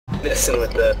Messing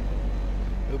with the...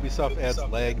 Ubisoft adds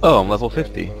lag. Oh, I'm level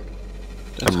 50.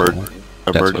 That's cool.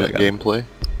 Emergent gameplay.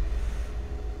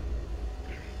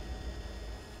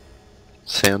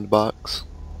 Sandbox.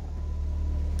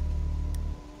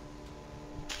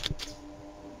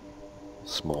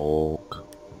 Smoke.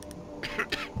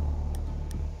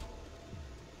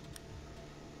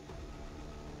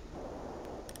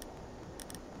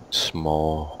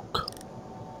 Smoke.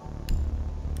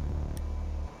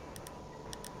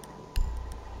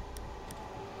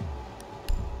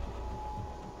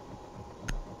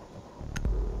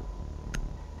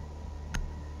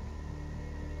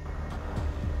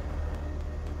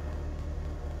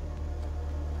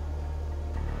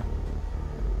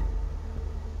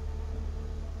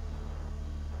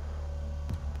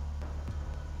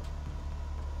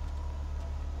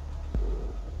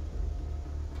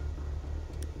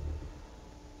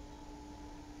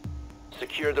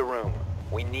 Secure the room.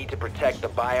 We need to protect the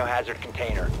biohazard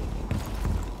container.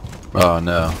 Oh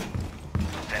no.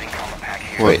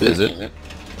 Wait, is it?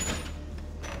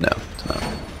 No, it's not.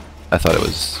 I thought it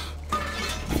was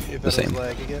the same.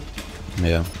 Lag again?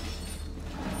 Yeah.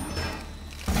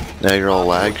 Now you're all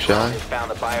lag shy?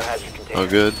 Found the biohazard container. Oh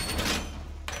good.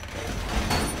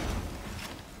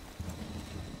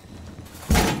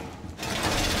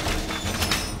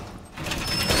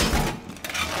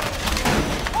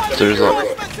 There's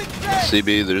like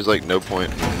CB. There's like no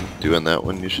point in doing that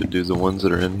when you should do the ones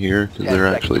that are in here because they're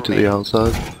actually to the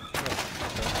outside.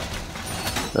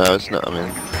 No, it's not. I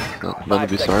mean, nothing to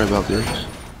be sorry about, bitch.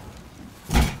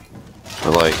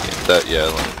 But like that, yeah,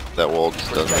 like, that wall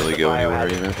just doesn't really go anywhere,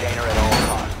 you know.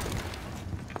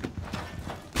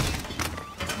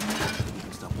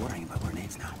 Stop worrying about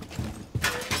grenades now.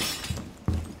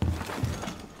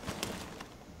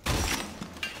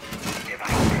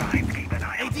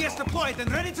 ATS deployed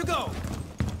and ready to go.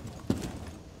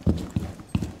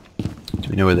 Do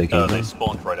we know where they came They from?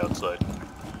 spawned right outside.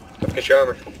 Get your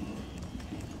armor.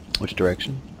 Which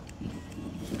direction?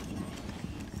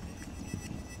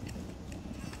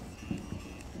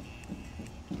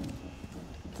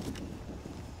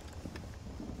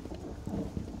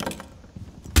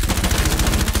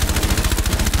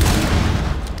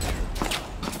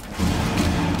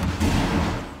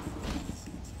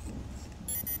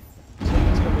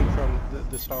 Someone's coming from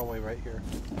this hallway right here.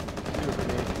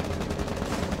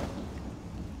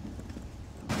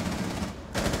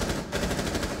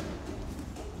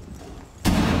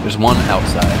 There's one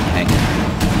outside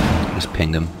hanging. Just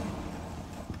pinged him.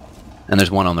 And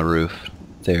there's one on the roof.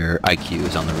 Their IQ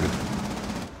is on the roof.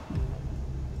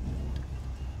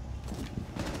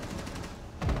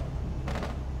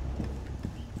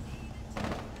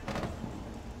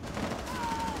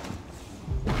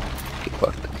 Get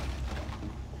fucked.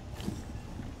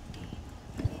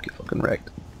 Get fucking wrecked.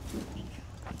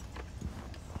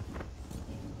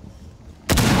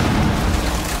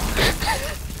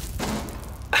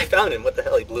 I found him. What the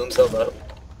hell? He blew himself up.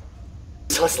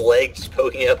 I saw his leg just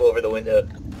poking up over the window.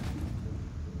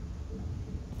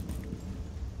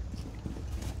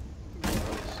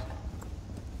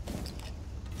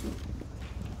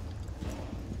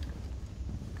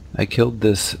 I killed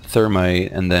this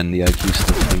thermite and then the IQ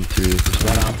still came through for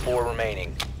some reason. 4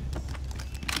 remaining.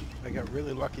 I got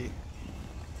really lucky.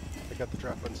 I got the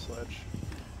drop-in sledge.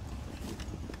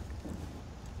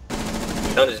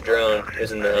 Found his drone. It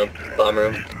was in the bomb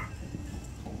room.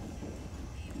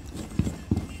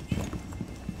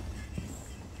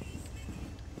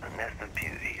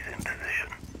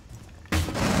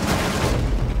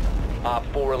 Op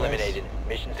 4 eliminated.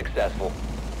 Mission successful.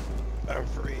 I'm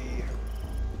free.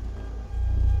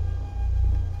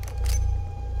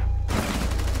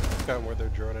 Found where they're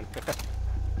droning.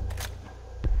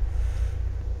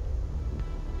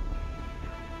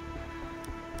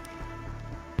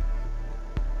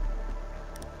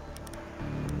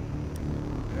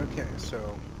 Okay,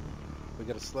 so we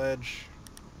got a sledge.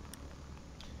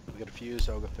 We got a fuse.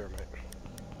 I'll go thermite.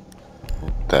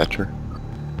 Thatcher.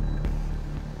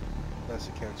 That's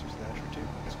the cancer's Thatcher too.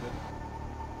 That's good.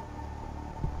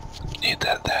 Need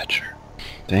that Thatcher.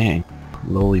 Dang.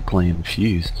 Lowly playing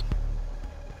fuse.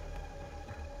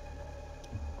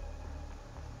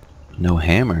 No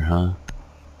hammer, huh?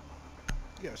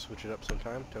 You gotta switch it up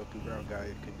sometime. Token brown guy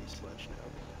could be sledge now.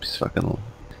 He's fucking...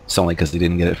 It's only because he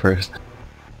didn't get it first.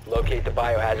 Locate the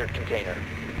biohazard container.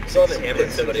 I still haven't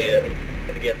hammered somebody yet.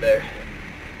 Gotta get there.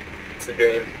 It's the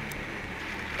dream.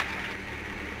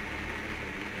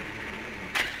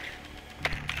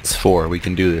 It's 4. We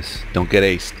can do this. Don't get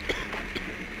aced.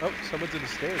 Oh, someone's in the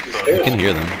stairs. You can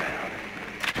hear them.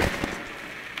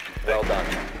 Well done.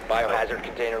 Biohazard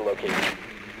container located.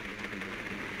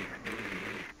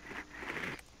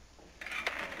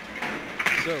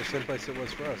 So, same place it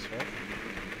was for us, right?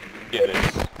 Yeah, it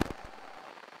is.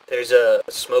 There's a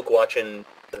smoke watching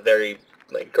the very,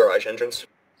 like, garage entrance.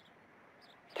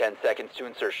 10 seconds to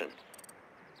insertion.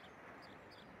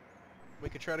 We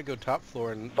could try to go top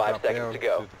floor and 5 drop seconds down to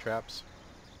go. through the traps.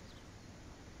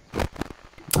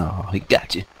 Oh, he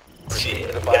got you.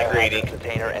 Shit, The got greedy. biohazard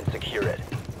container and secure it.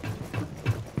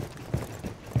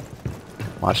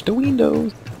 Watch the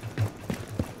windows.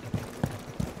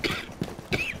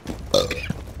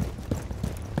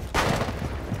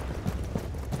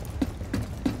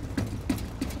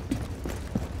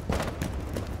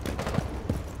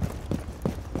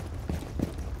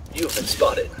 You've been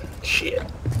spotted. Shit.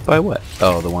 By what?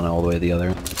 Oh, the one all the way to the other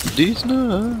end. These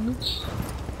nuts.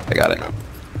 I got it.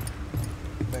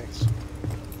 Thanks.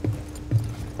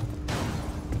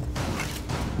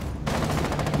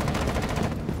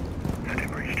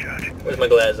 Where's my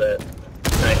glass at?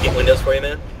 Can I get windows for you,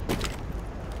 man?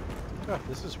 Oh,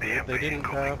 this is weird. They didn't,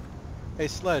 Hey,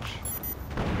 Sledge.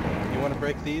 You want to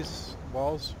break these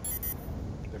walls?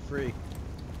 They're free.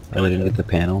 Oh, they didn't get the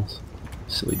panels.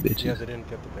 Silly bitches. Yeah, they didn't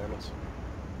get the panels.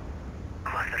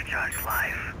 Cluster charge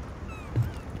live.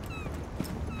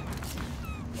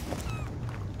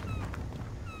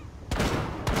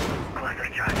 Cluster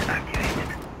charge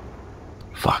activated.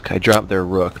 Fuck, I dropped their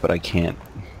rook, but I can't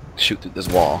shoot through this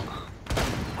wall.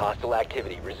 Hostile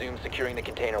activity. Resume securing the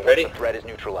container once Ready? the threat is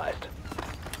neutralized.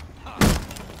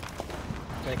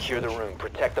 Thanks, Secure the Sledge. room.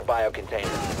 Protect the bio container.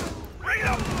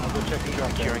 I'll go check the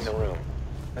drop Securing downs. the room.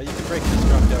 You can break this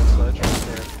drop down, Sledge. Right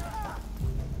there.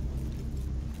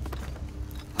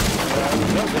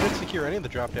 No, they didn't secure any of the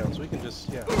drop downs. We can just,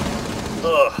 yeah.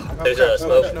 Ugh, there's a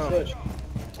smoke. No.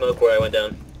 Smoke where I went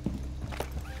down.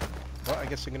 Well, I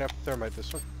guess I'm gonna have to thermite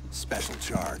this one. Special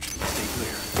charge. Stay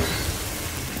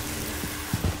clear.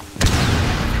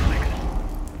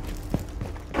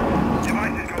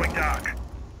 Device is going dark.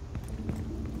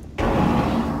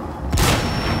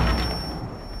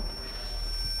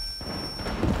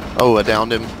 Oh, I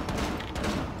downed him.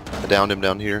 I downed him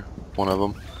down here. One of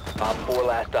them. Op 4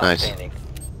 last stop Nice. standing.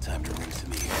 Time to race in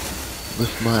the air.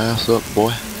 Lift my ass up,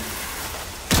 boy.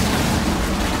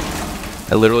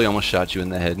 I literally almost shot you in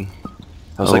the head.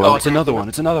 I was Oh, like, well. oh, it's another one,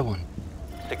 it's another one.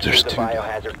 Secure There's the two.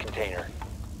 biohazard container.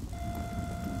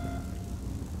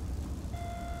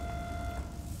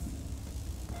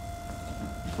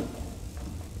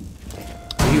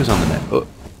 He was on the net. Oh,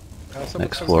 Someone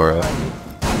Next comes floor from up. behind me.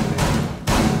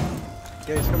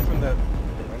 Yeah, he's coming from that.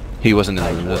 he wasn't in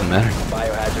the room, it doesn't matter.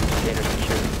 Biohazard container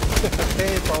secured.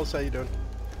 Hey, Paulus, how you doing?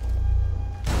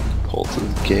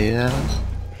 Colton's gay ass.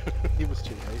 He was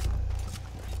too late.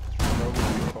 Drove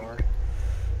too far.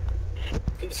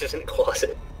 He's just in the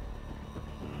closet.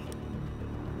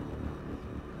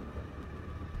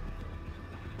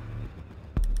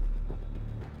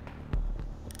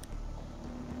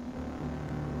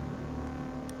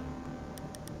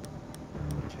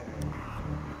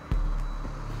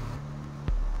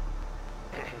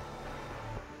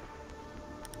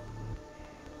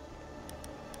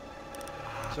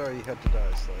 Sorry you had to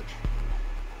die, Sledge.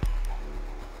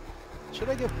 Should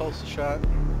I give Pulse a shot?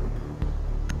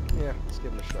 Yeah, let's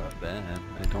give him a shot. Bad.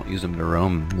 I don't use them to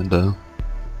roam window.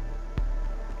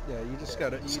 Yeah, you just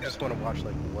want to watch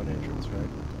like the one entrance, right?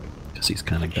 Because he's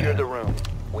kind of Secure bad. the room.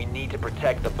 We need to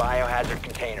protect the biohazard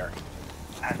container.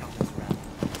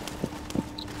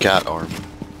 Got arm.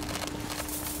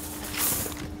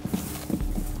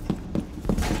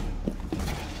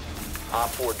 Op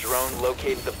 4 drone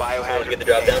located the Someone biohazard get the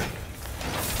drop down.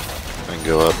 I can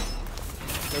go up.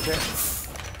 Okay.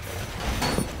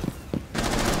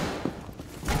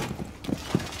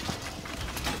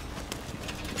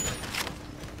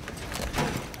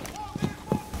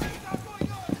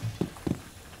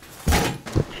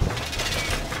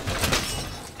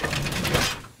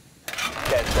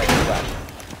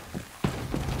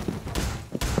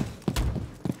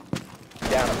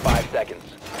 Down to 5 seconds.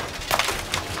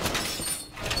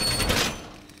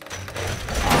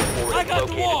 Op 4 has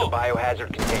located the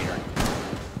biohazard container.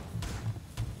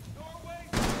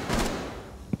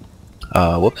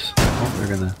 Whoops. Oh,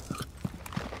 they're gonna...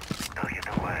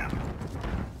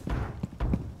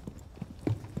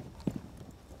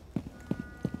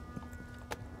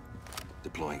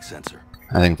 Deploying sensor.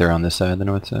 I think they're on this side, the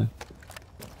north side.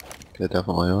 They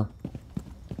definitely are.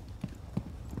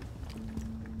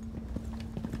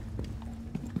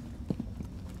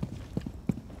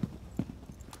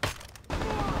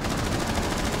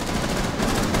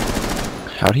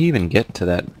 How'd he even get to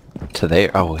that... to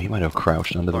there? Oh, he might have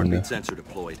crouched under the window. Heartbeat sensor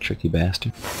deployed. Tricky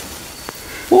bastard.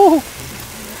 Whoa!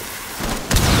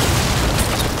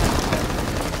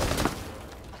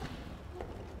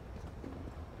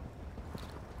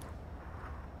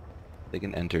 They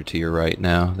can enter to your right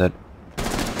now. That.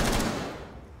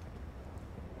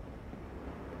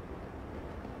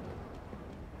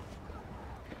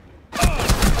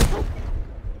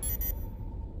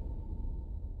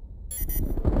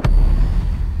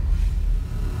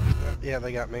 Yeah,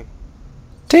 they got me.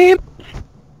 Team!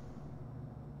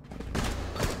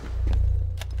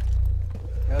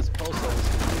 As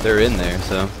pulses. They're in there,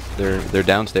 so they're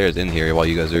downstairs in here while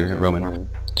you guys are roaming.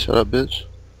 Shut up, bitch.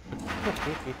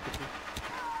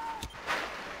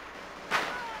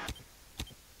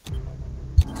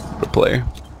 The player.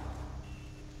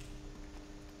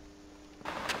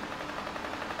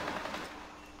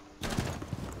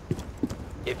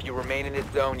 If you remain in this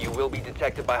zone, you will be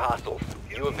detected by hostiles.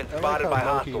 You have been I like spotted how by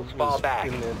Loki hostiles. Fall was back.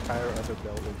 in the entire other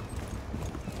building.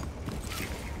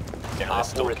 Yeah, I Op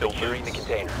still 4 is kill securing the dudes.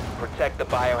 container. Protect the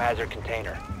biohazard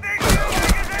container.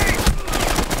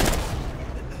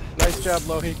 Nice job,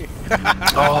 Lohi.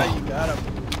 Oh. You got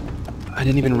him. I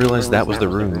didn't even realize that was the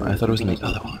room. I thought it was in the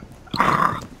other one.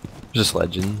 There's a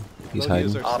sledge in. He's Loki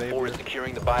is hiding. our Op 4 is savior.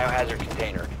 securing the biohazard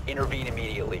container. Intervene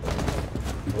immediately.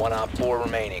 One Op 4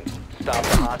 remaining. Stop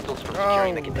the hostiles from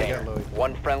securing the Oh, they got container. Lohi.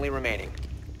 One friendly remaining.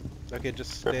 Okay,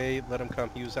 just stay, let him come.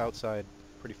 He was outside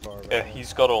pretty far. Right Yeah, now.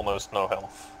 he's got almost no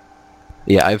health.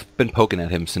 Yeah, I've been poking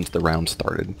at him since the round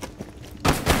started.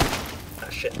 Oh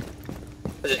shit.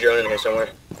 There's a drone in here somewhere.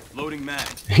 Loading mag.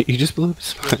 He just blew up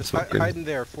his Yeah, just fucking- hide in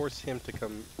there. Force him to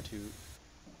come to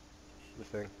the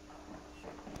thing.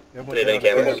 Everyone Did they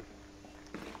down cameras? again.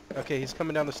 Okay, he's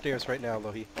coming down the stairs right now,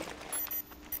 Lohi.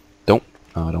 Don't.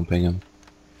 Oh, don't ping him.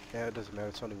 Yeah, it doesn't matter.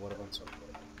 It's only one of them.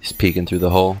 He's peeking through the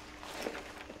hole.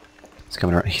 He's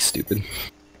coming around. He's stupid.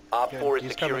 Op Good, 4 is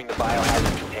he's securing the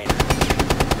biohazard container.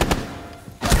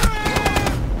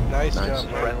 Nice Nice. job,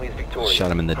 Lohi. Friendly is victorious.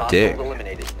 Shot him in the Hostiles dick.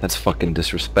 eliminated. That's fucking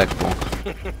disrespectful.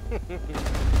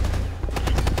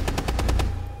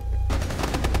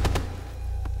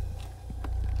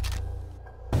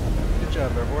 Good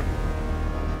job, everyone.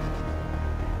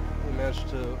 We managed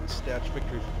to snatch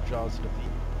victory from Jaws'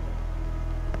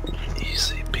 defeat.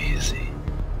 Easy peasy.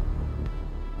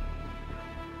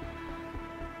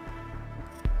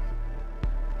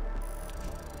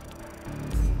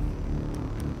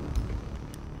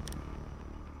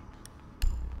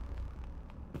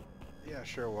 Yeah,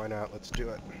 sure, why not? Let's do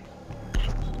it.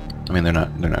 I mean, they're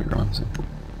not growing. So.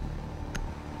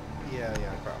 Yeah,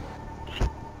 probably.